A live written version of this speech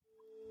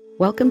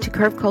Welcome to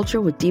Curve Culture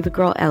with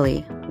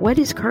DivaGirlEllie. What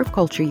is curve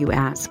culture, you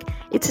ask?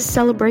 It's a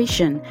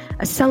celebration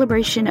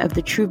of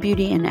the true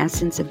beauty and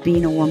essence of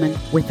being a woman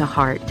with a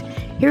heart.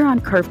 Here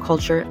on Curve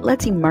Culture,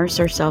 let's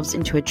immerse ourselves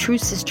into a true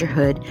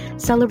sisterhood,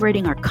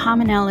 celebrating our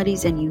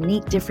commonalities and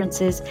unique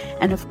differences,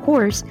 and of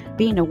course,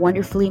 being a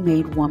wonderfully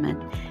made woman.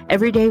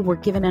 Every day, we're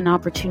given an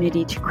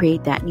opportunity to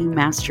create that new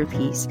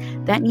masterpiece,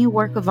 that new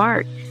work of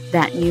art,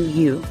 that new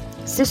you.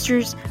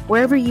 Sisters,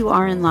 wherever you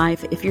are in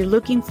life, if you're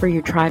looking for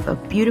your tribe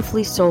of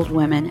beautifully souled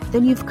women,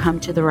 then you've come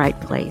to the right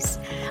place.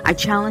 I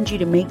challenge you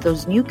to make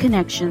those new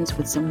connections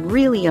with some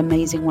really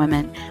amazing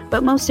women,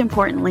 but most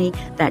importantly,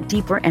 that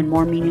deeper and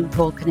more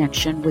meaningful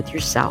connection with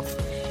yourself.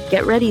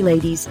 Get ready,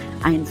 ladies.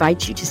 I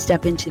invite you to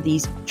step into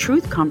these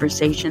truth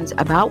conversations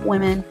about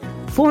women,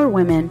 for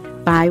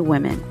women, by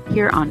women,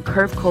 here on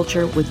Curve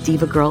Culture with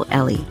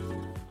DivaGirlEllie.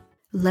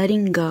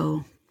 Letting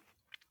go.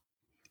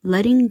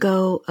 Letting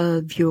go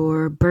of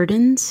your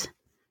burdens,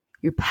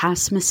 your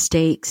past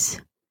mistakes,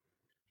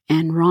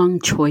 and wrong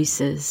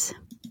choices.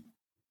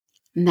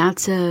 And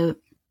that's a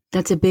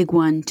big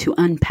one to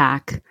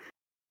unpack.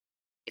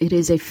 It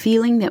is a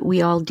feeling that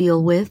we all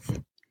deal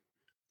with.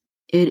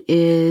 It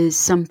is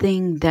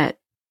something that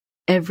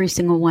every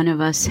single one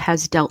of us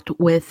has dealt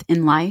with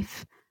in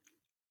life,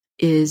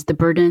 is the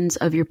burdens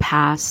of your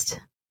past,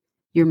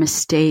 your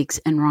mistakes,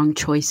 and wrong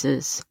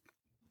choices.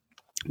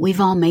 We've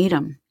all made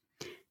them.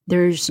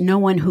 There's no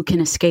one who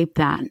can escape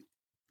that.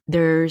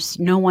 There's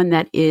no one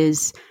that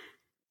is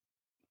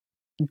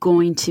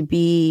going to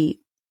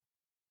be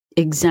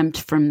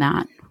exempt from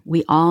that.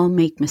 We all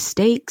make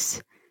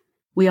mistakes.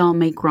 We all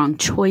make wrong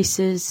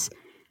choices.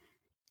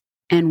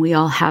 And we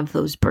all have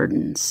those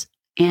burdens.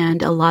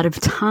 And a lot of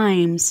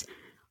times,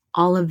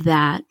 all of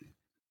that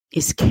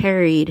is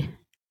carried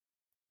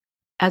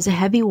as a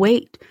heavy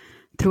weight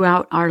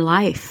throughout our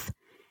life.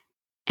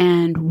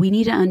 And we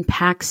need to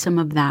unpack some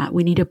of that.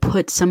 We need to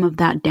put some of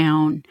that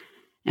down,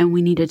 and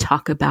we need to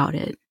talk about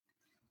it.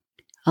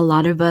 A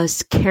lot of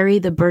us carry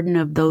the burden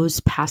of those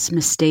past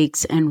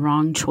mistakes and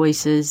wrong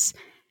choices,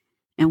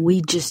 and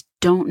we just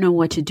don't know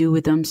what to do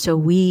with them. So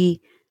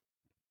we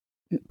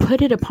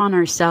put it upon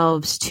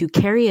ourselves to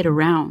carry it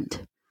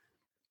around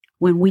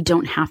when we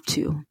don't have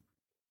to.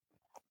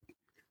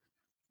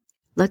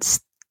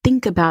 Let's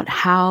think about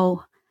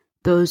how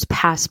those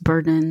past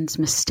burdens,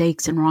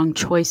 mistakes, and wrong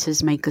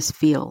choices make us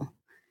feel.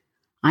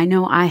 I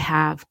know I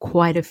have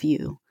quite a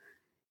few,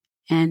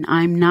 and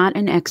I'm not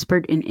an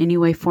expert in any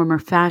way, form, or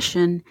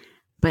fashion,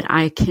 but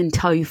I can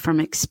tell you from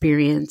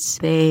experience,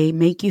 they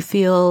make you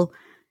feel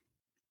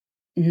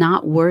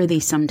not worthy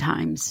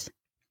sometimes,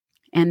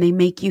 and they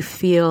make you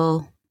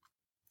feel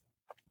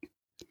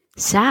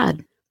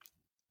sad.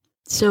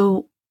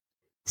 So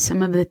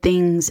some of the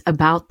things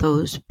about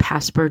those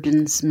past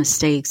burdens,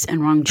 mistakes, and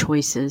wrong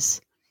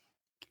choices,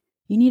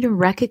 you need to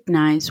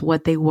recognize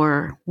what they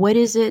were. What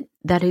is it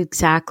that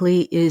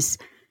exactly is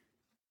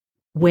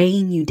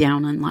weighing you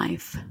down in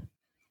life?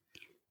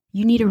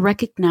 You need to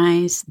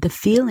recognize the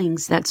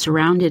feelings that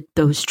surrounded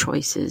those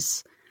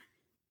choices.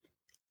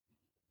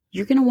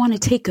 You're going to want to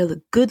take a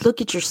good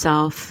look at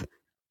yourself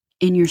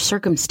in your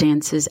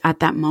circumstances at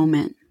that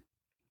moment.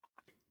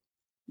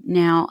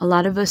 Now, a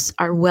lot of us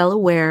are well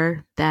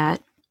aware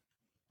that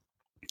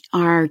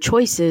our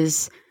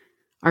choices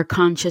are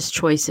conscious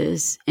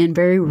choices, and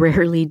very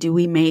rarely do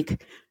we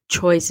make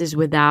choices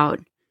without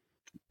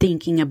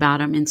thinking about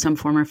them in some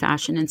form or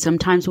fashion. And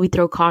sometimes we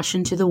throw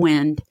caution to the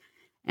wind,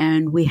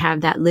 and we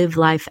have that live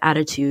life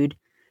attitude.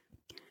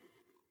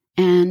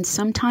 And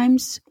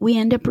sometimes we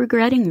end up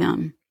regretting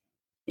them.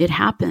 It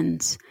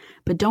happens,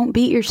 but don't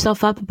beat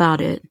yourself up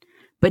about it.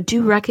 But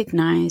do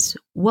recognize,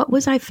 what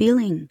was I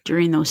feeling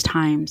during those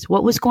times?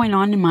 What was going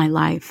on in my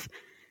life?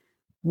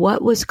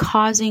 What was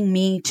causing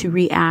me to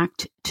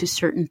react to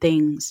certain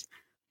things?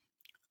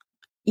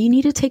 You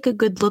need to take a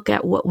good look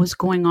at what was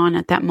going on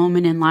at that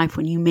moment in life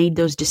when you made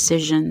those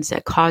decisions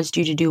that caused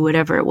you to do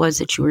whatever it was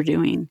that you were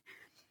doing.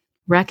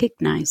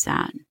 Recognize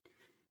that.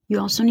 You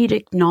also need to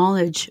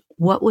acknowledge,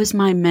 what was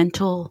my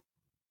mental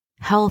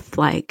health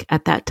like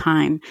at that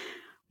time?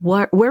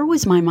 Where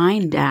was my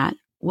mind at?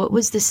 What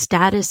was the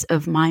status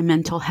of my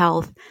mental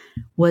health?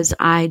 Was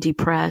I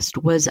depressed?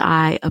 Was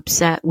I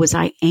upset? Was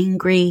I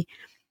angry?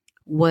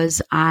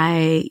 Was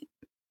I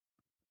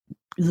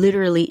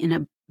literally in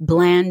a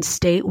bland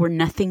state where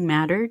nothing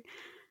mattered?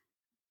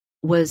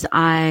 Was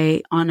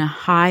I on a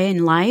high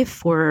in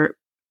life where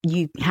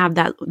you have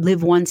that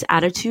live once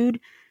attitude?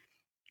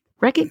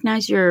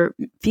 Recognize your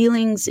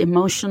feelings,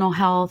 emotional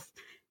health,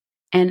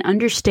 and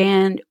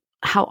understand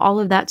how all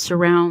of that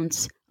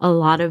surrounds a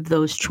lot of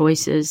those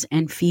choices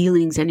and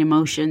feelings and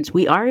emotions.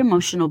 We are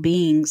emotional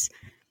beings.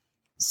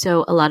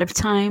 So a lot of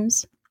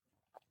times,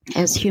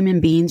 as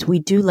human beings, we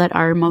do let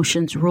our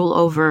emotions rule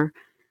over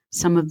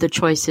some of the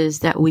choices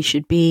that we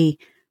should be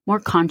more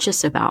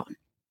conscious about.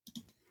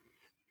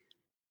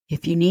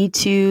 If you need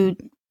to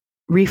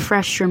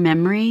refresh your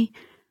memory,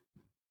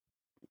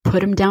 put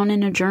them down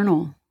in a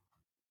journal.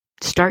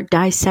 Start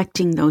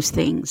dissecting those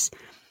things.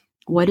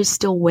 What is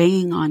still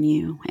weighing on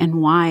you and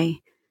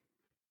why?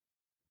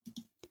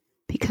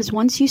 Because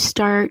once you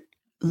start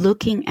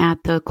looking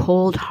at the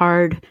cold,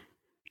 hard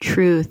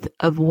truth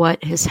of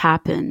what has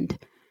happened,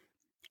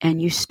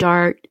 and you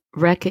start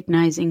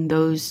recognizing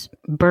those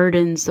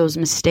burdens, those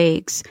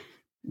mistakes,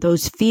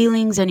 those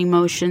feelings and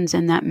emotions,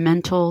 and that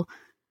mental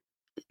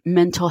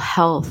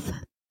health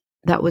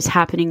that was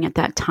happening at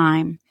that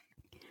time,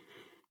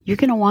 you're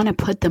going to want to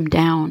put them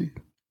down.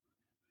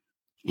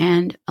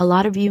 And a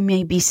lot of you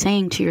may be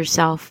saying to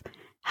yourself,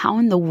 how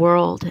in the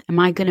world am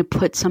I going to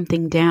put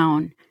something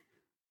down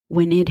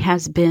when it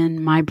has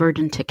been my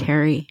burden to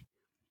carry?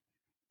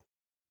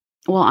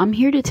 Well, I'm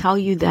here to tell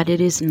you that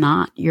it is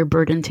not your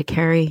burden to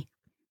carry,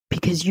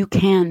 because you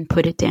can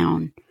put it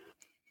down.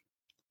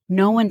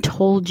 No one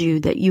told you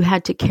that you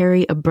had to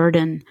carry a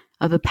burden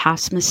of a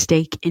past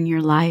mistake in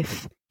your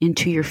life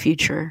into your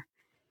future.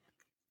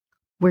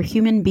 We're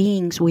human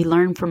beings. We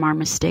learn from our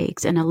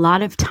mistakes. And a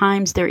lot of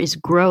times there is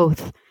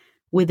growth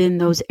within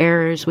those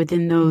errors,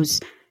 within those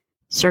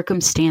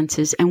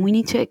circumstances. And we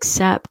need to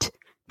accept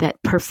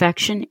that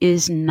perfection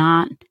is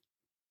not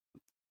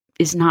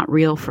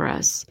real for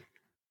us.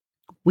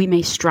 We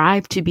may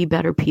strive to be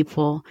better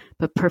people,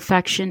 but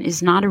perfection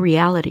is not a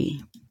reality.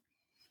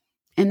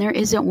 And there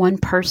isn't one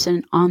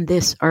person on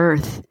this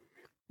earth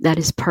that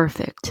is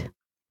perfect.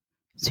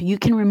 So you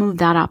can remove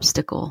that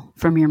obstacle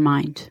from your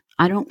mind.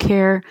 I don't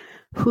care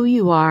who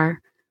you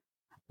are,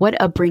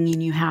 what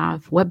upbringing you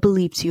have, what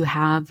beliefs you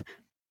have.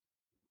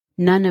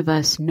 None of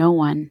us, no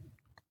one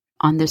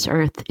on this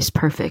earth is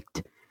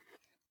perfect.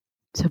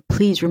 So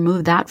please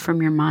remove that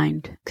from your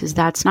mind, because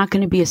that's not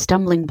going to be a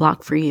stumbling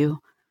block for you.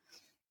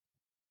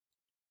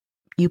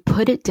 You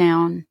put it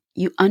down,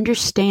 you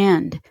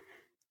understand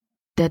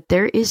that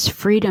there is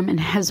freedom and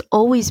has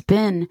always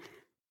been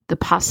the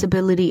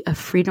possibility of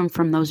freedom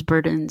from those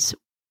burdens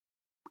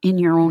in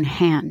your own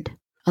hand.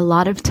 A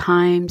lot of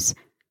times,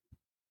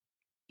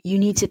 you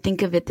need to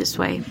think of it this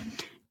way.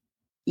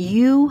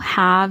 You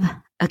have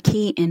a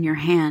key in your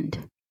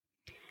hand.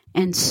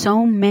 And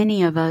so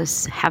many of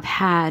us have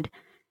had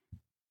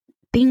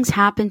things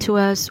happen to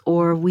us,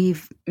 or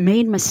we've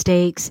made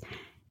mistakes,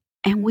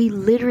 and we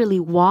literally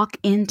walk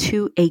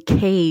into a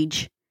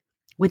cage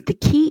with the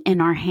key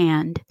in our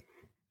hand,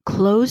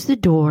 close the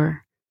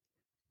door,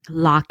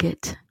 lock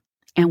it,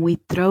 and we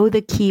throw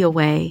the key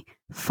away,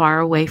 far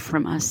away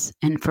from us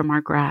and from our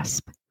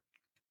grasp.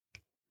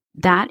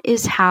 That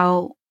is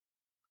how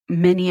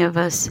many of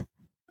us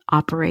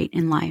operate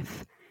in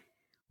life.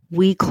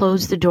 We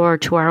close the door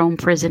to our own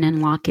prison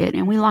and lock it,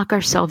 and we lock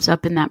ourselves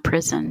up in that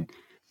prison,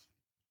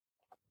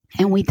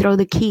 and we throw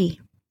the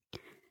key.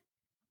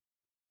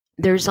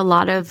 There's a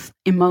lot of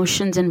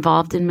emotions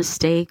involved in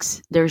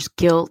mistakes. There's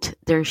guilt,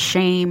 there's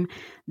shame,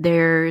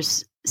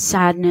 there's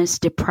sadness,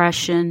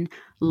 depression,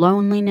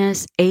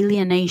 loneliness,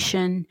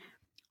 alienation,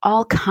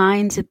 all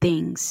kinds of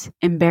things,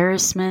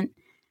 embarrassment.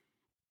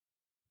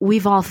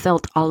 We've all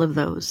felt all of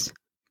those.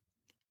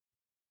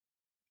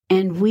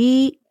 And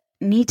we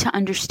need to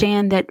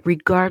understand that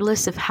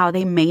regardless of how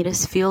they made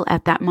us feel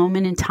at that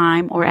moment in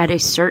time, or at a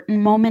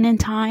certain moment in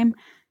time,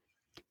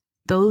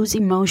 those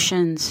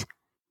emotions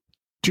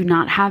do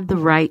not have the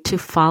right to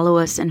follow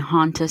us and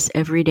haunt us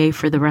every day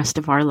for the rest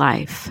of our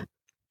life.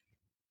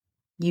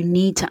 You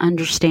need to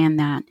understand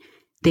that.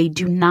 They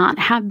do not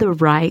have the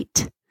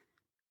right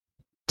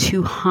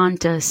to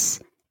haunt us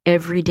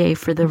every day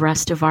for the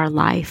rest of our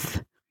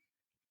life.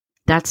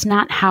 That's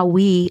not how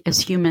we as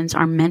humans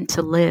are meant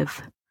to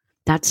live.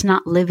 That's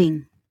not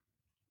living.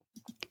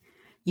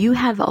 You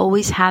have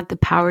always had the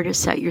power to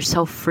set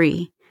yourself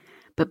free,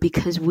 but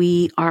because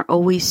we are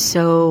always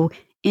so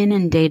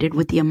inundated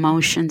with the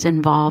emotions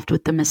involved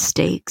with the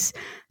mistakes,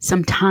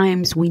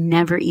 sometimes we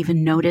never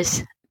even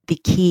notice the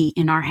key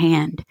in our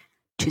hand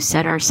to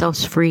set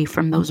ourselves free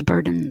from those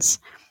burdens.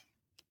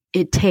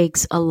 It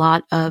takes a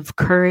lot of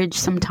courage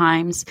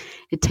sometimes.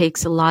 It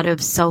takes a lot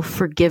of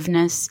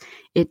self-forgiveness.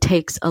 It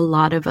takes a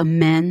lot of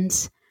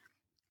amends.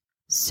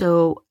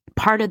 So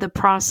part of the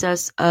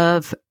process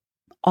of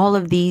all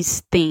of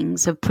these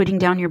things, of putting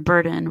down your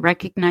burden,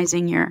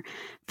 recognizing your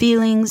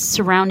feelings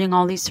surrounding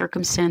all these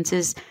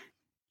circumstances,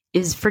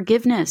 is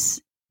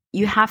forgiveness.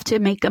 You have to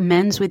make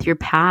amends with your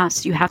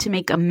past. You have to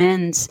make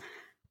amends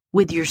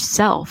with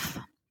yourself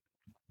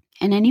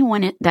and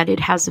anyone that it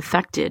has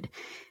affected,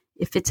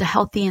 if it's a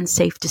healthy and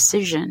safe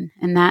decision.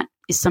 And that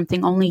is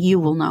something only you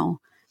will know.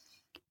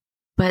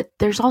 But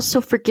there's also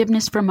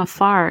forgiveness from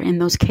afar in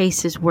those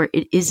cases where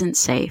it isn't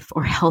safe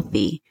or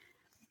healthy.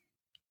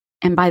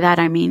 And by that,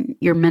 I mean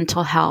your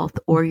mental health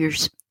or your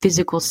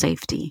physical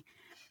safety.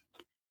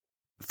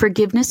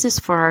 Forgiveness is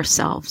for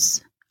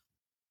ourselves.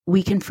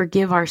 We can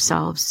forgive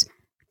ourselves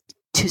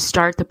to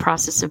start the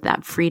process of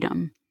that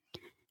freedom.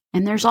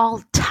 And there's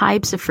all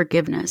types of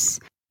forgiveness.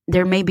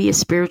 There may be a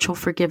spiritual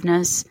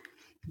forgiveness.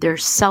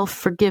 There's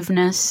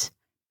self-forgiveness,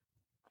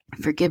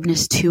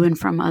 forgiveness to and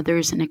from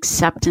others, and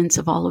acceptance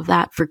of all of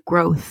that for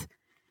growth.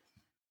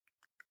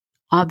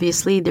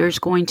 Obviously, there's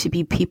going to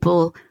be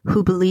people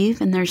who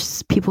believe, and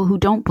there's people who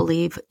don't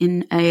believe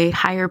in a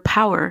higher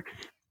power.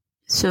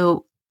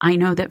 So I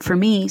know that for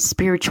me,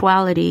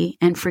 spirituality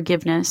and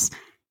forgiveness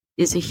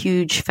is a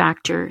huge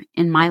factor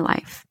in my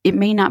life. It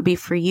may not be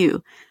for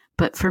you,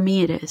 but for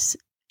me it is.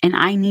 And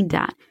I need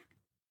that.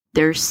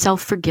 There's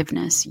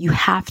self-forgiveness. You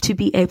have to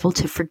be able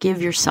to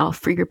forgive yourself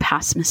for your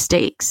past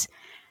mistakes.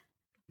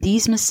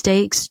 These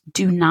mistakes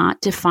do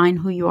not define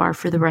who you are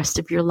for the rest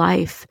of your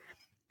life.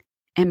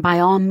 And by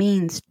all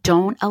means,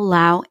 don't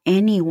allow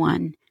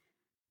anyone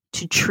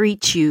to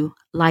treat you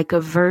like a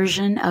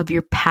version of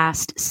your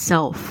past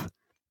self.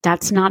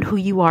 That's not who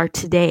you are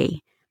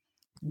today.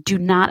 Do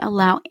not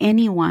allow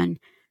anyone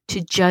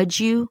to judge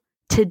you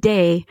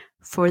today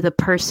for the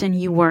person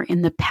you were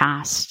in the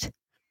past.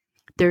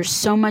 There's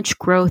so much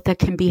growth that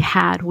can be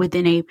had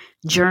within a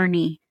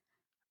journey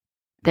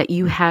that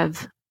you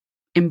have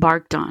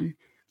embarked on.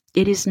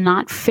 It is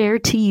not fair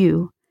to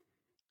you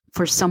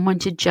for someone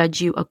to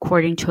judge you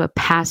according to a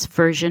past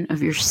version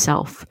of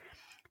yourself.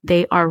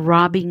 They are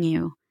robbing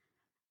you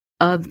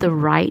of the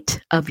right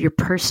of your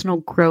personal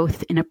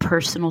growth in a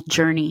personal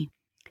journey.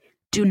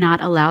 Do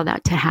not allow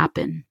that to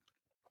happen.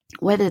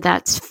 Whether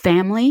that's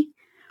family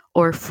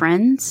or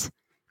friends,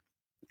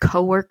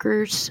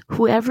 coworkers,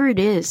 whoever it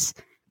is,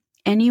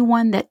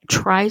 anyone that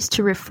tries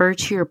to refer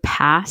to your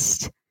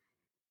past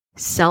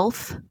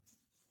self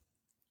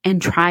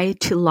and try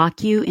to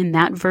lock you in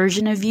that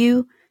version of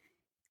you,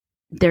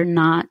 they're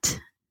not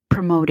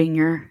promoting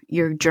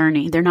your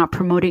journey. They're not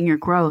promoting your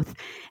growth.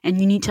 And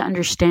you need to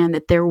understand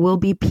that there will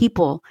be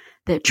people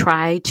that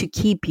try to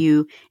keep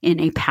you in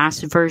a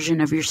past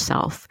version of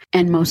yourself.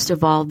 And most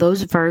of all,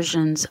 those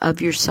versions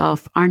of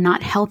yourself are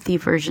not healthy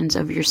versions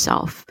of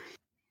yourself.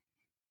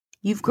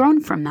 You've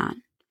grown from that.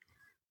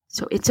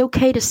 So it's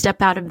okay to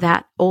step out of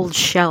that old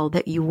shell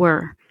that you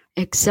were.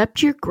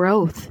 Accept your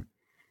growth.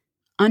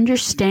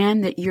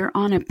 Understand that you're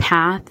on a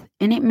path,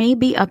 and it may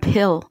be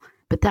uphill,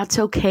 but that's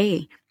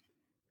okay.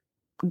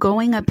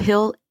 Going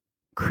uphill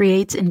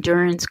creates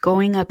endurance.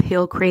 Going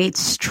uphill creates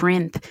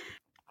strength.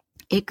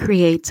 It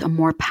creates a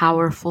more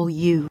powerful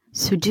you.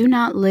 So do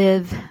not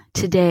live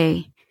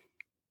today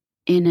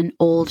in an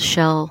old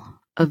shell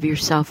of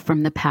yourself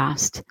from the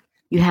past.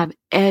 You have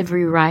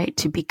every right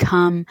to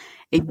become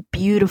a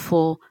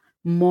beautiful,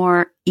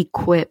 more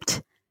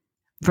equipped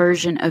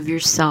version of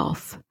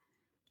yourself,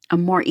 a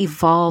more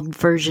evolved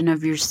version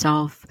of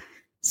yourself,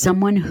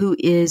 someone who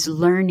is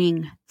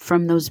learning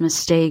from those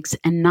mistakes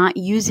and not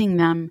using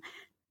them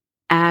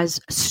as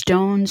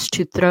stones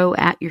to throw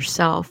at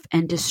yourself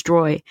and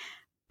destroy,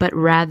 but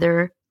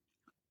rather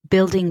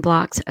building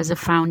blocks as a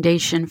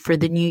foundation for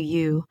the new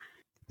you.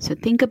 So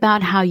think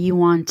about how you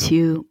want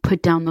to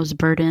put down those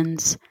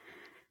burdens,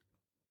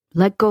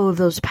 let go of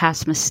those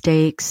past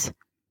mistakes,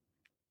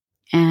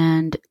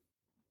 and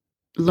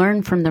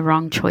learn from the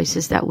wrong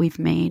choices that we've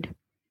made.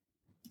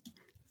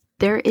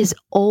 There is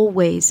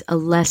always a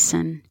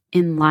lesson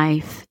in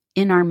life,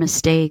 in our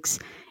mistakes,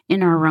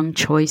 in our wrong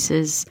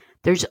choices.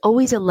 There's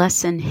always a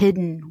lesson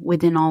hidden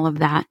within all of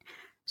that.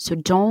 So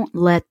don't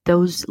let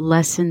those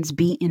lessons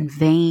be in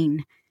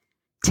vain.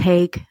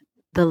 Take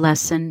the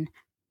lesson,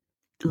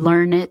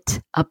 learn it,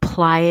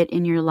 apply it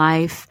in your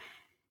life,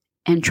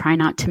 and try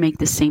not to make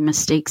the same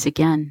mistakes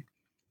again.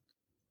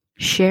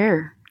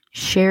 Share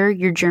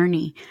your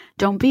journey.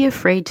 Don't be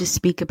afraid to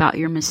speak about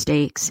your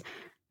mistakes.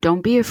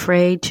 Don't be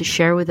afraid to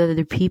share with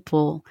other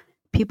people.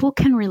 People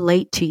can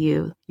relate to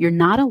you. You're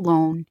not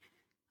alone.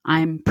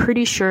 I'm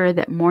pretty sure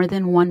that more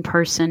than one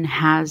person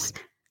has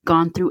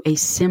gone through a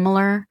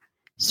similar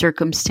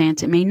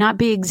circumstance. It may not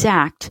be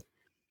exact,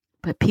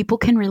 but people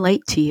can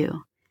relate to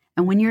you.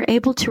 And when you're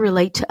able to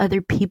relate to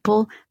other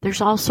people,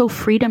 there's also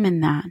freedom in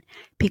that,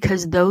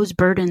 because those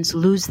burdens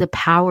lose the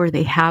power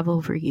they have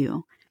over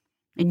you.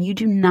 And you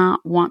do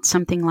not want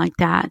something like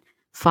that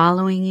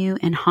following you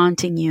and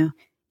haunting you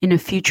in a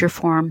future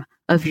form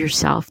of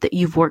yourself that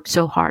you've worked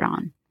so hard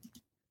on.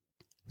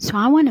 So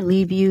I want to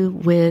leave you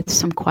with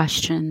some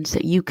questions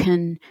that you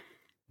can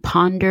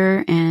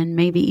ponder and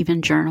maybe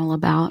even journal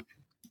about.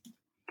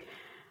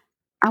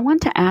 I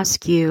want to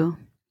ask you,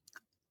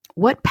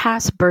 what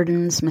past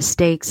burdens,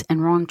 mistakes,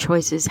 and wrong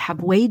choices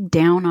have weighed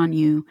down on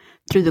you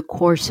through the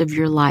course of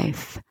your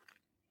life?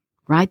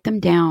 Write them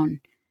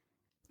down.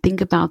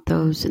 Think about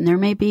those. And there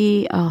may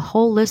be a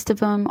whole list of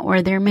them,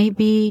 or there may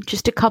be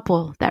just a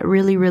couple that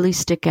really, really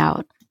stick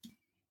out.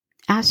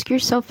 Ask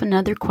yourself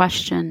another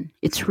question.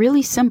 It's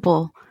really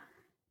simple,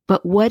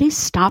 but what is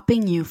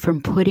stopping you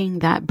from putting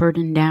that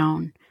burden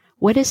down?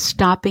 What is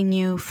stopping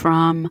you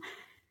from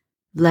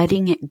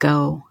letting it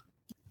go?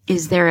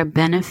 Is there a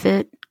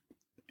benefit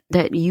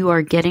that you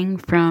are getting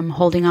from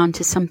holding on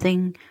to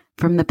something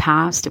from the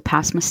past, a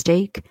past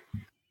mistake?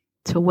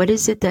 So what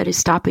is it that is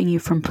stopping you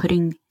from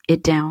putting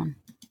it down?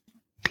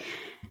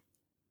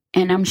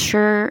 And I'm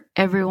sure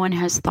everyone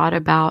has thought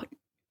about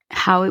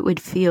how it would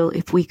feel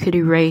if we could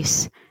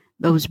erase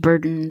those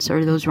burdens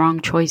or those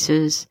wrong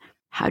choices.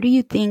 How do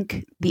you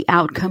think the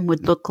outcome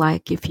would look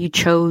like if you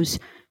chose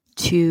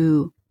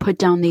to put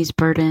down these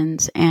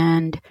burdens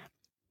and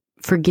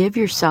forgive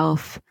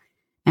yourself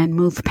and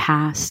move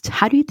past?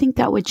 How do you think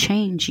that would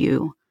change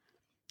you?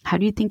 How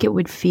do you think it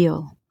would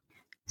feel?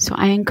 So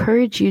I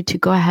encourage you to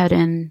go ahead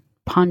and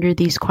ponder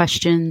these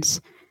questions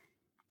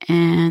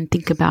and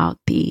think about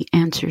the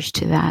answers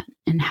to that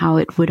and how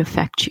it would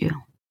affect you.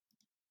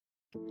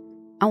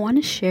 I want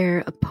to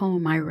share a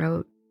poem I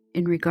wrote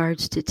in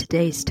regards to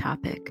today's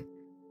topic.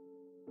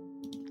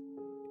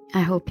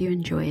 I hope you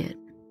enjoy it.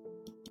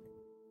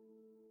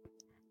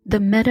 The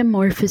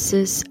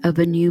Metamorphosis of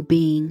a New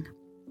Being.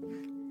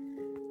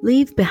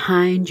 Leave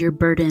behind your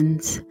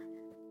burdens.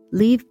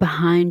 Leave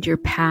behind your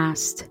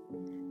past.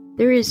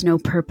 There is no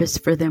purpose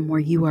for them where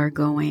you are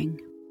going.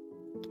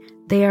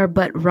 They are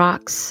but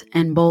rocks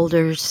and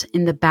boulders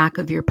in the back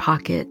of your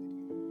pocket.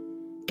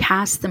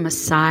 Cast them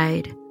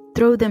aside.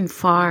 Throw them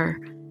far,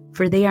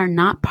 for they are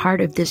not part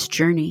of this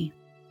journey.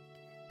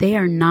 They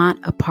are not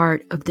a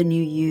part of the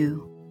new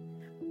you.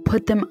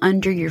 Put them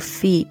under your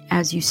feet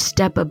as you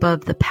step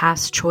above the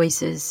past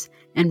choices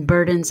and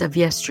burdens of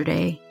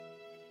yesterday.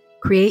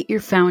 Create your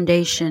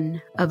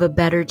foundation of a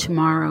better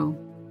tomorrow.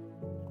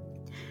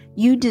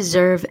 You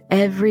deserve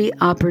every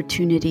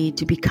opportunity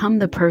to become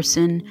the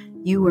person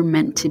you were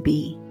meant to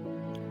be.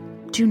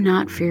 Do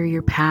not fear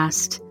your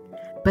past,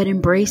 but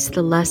embrace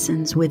the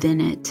lessons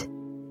within it.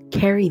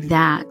 Carry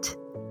that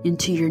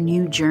into your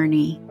new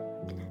journey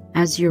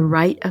as your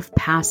rite of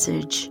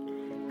passage,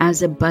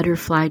 as a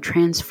butterfly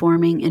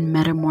transforming in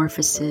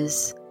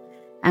metamorphosis,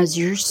 as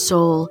your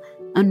soul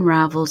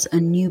unravels a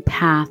new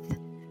path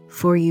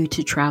for you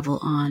to travel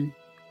on.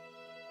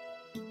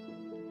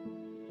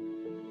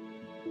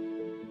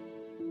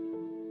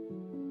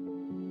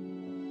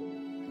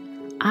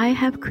 I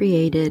have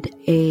created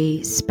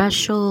a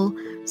special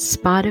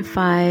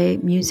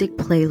Spotify music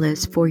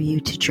playlist for you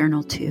to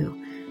journal to.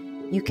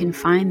 You can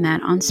find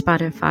that on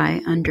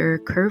Spotify under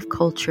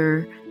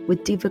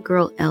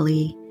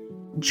CurveCultureWithDivaGirlEllie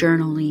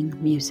Journaling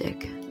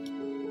Music.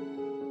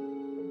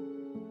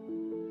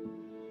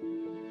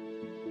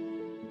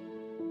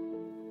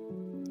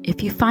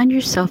 If you find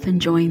yourself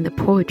enjoying the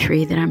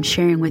poetry that I'm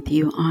sharing with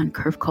you on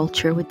Curve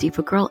Culture with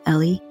Diva Girl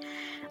Ellie,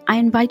 I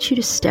invite you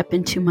to step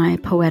into my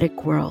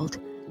poetic world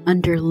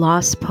under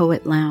Lost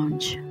Poet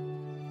Lounge.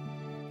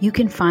 You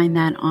can find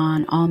that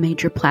on all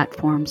major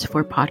platforms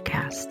for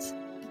podcasts.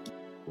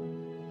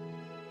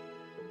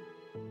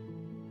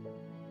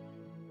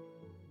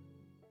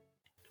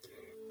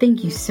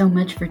 Thank you so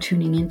much for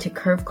tuning in to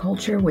Curve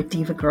Culture with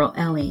Diva Girl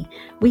Ellie.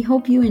 We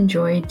hope you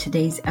enjoyed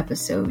today's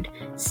episode.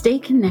 Stay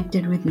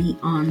connected with me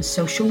on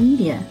social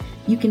media.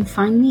 You can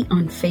find me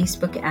on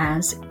Facebook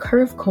as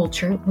Curve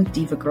Culture with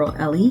Diva Girl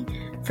Ellie,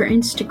 for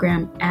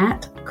Instagram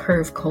at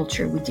Curve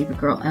Culture with Diva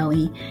Girl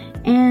Ellie,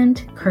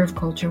 and Curve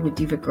Culture with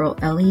Diva Girl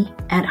Ellie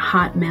at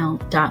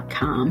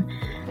hotmail.com.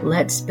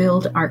 Let's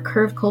build our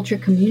Curve Culture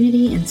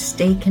community and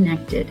stay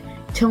connected.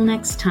 Till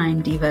next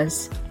time,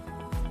 divas.